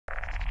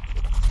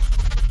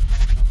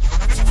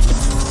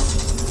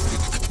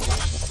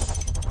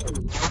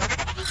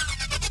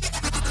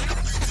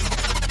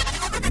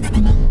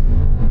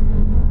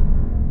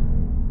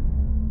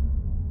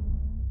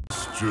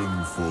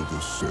for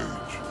the sages.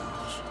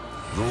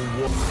 The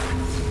one...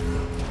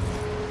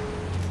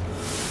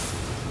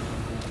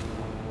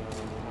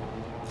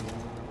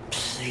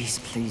 Please,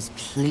 please,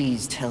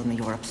 please tell me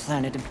you're a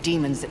planet of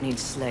demons that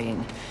needs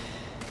slaying.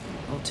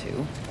 Or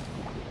two.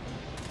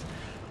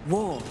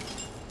 War.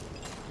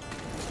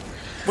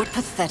 What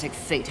pathetic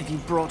fate have you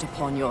brought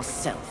upon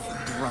yourself,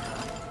 brother?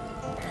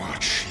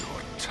 Watch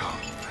your tongue.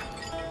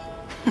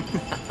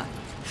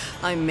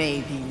 I may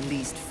be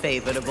least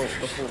favored of all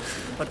the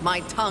horsemen, but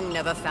my tongue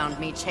never found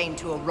me chained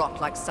to a rock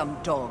like some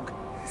dog.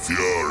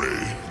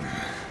 Fury,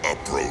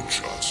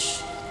 approach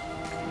us.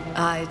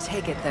 I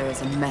take it there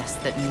is a mess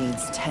that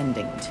needs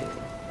tending to.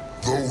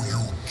 Though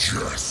you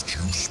jest,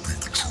 you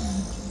speak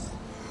true.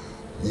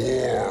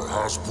 War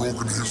has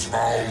broken his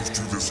vows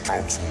to this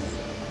council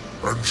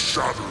and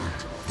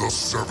shattered the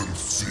seventh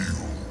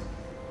seal.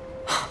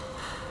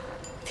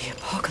 The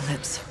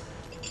apocalypse.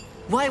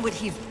 Why would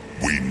he...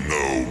 We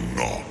know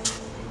not.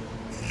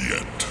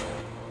 Yet.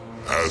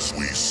 As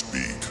we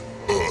speak,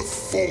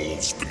 Earth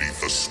falls beneath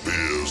the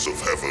spears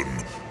of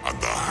heaven and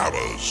the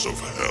hammers of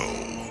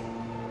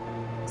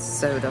hell.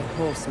 So the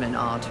horsemen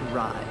are to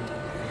ride?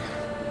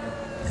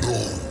 No.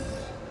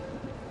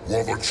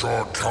 While the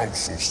Charred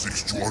Council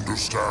seeks to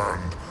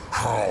understand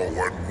how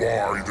and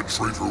why the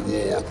traitor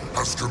war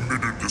has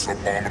committed this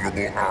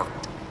abominable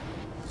act,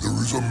 there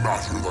is a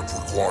matter that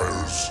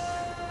requires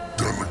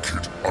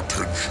delicate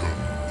attention.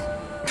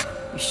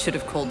 You should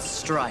have called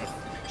Strife.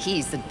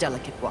 He's the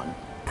delicate one.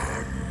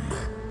 And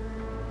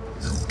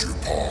you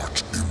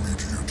depart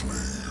immediately.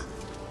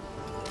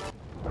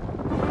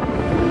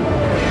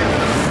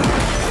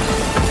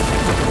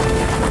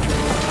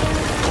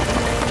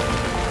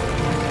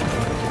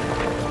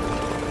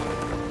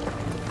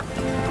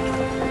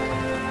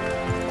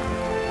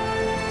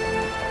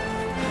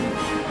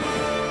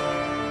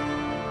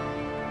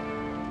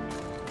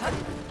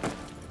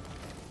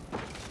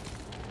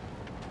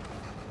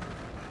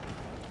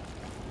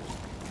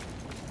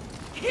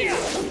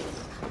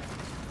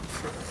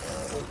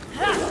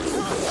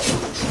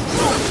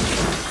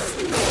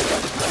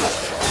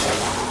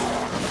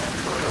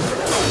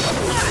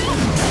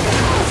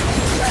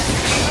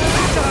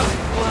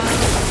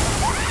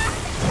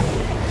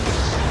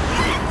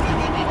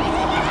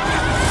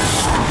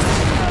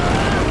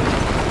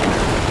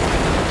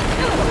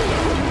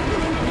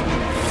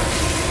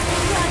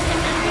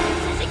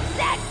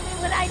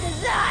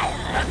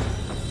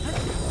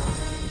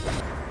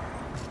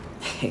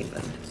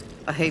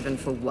 A haven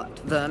for what?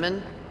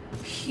 Vermin?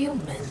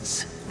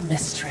 Humans,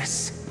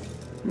 mistress.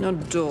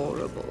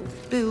 Adorable.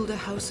 Build a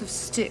house of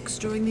sticks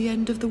during the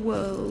end of the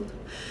world.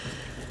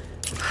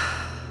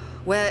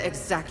 Where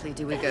exactly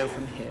do we go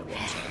from here,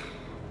 Watcher?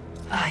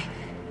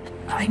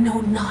 I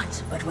know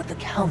not but what the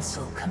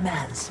Council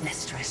commands,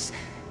 mistress.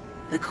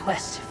 The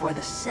quest for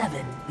the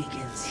Seven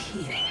begins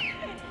here.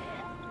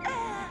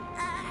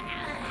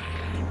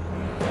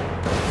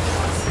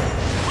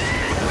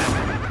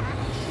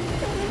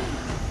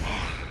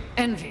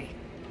 Envy.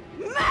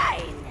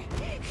 Mine!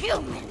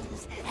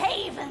 Humans,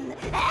 haven,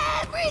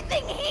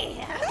 everything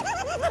here!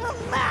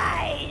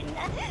 Mine!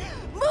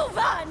 Move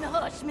on,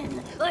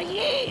 horsemen, or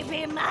ye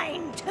be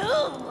mine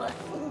too!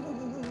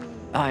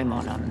 I'm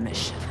on a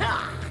mission.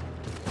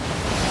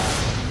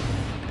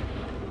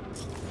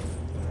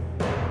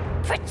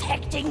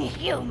 Protecting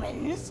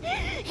humans?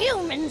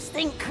 Humans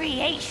think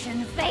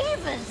creation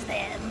favors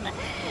them.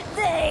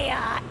 They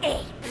are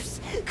apes,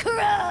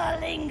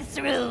 crawling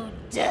through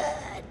dirt.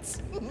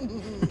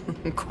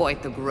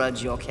 Quite the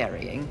grudge you're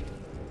carrying.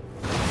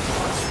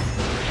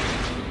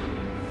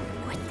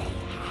 What they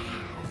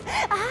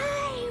have,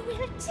 I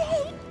will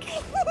take.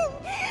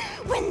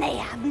 When they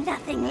have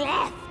nothing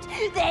left,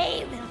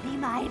 they will be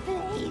my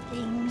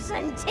playthings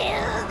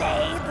until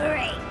they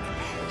break.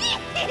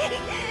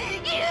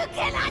 You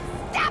cannot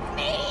stop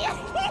me!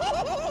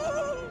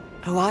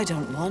 Oh, I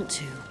don't want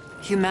to.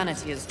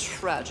 Humanity is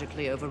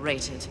tragically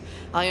overrated.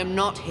 I am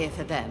not here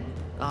for them.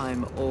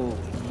 I'm all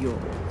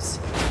yours.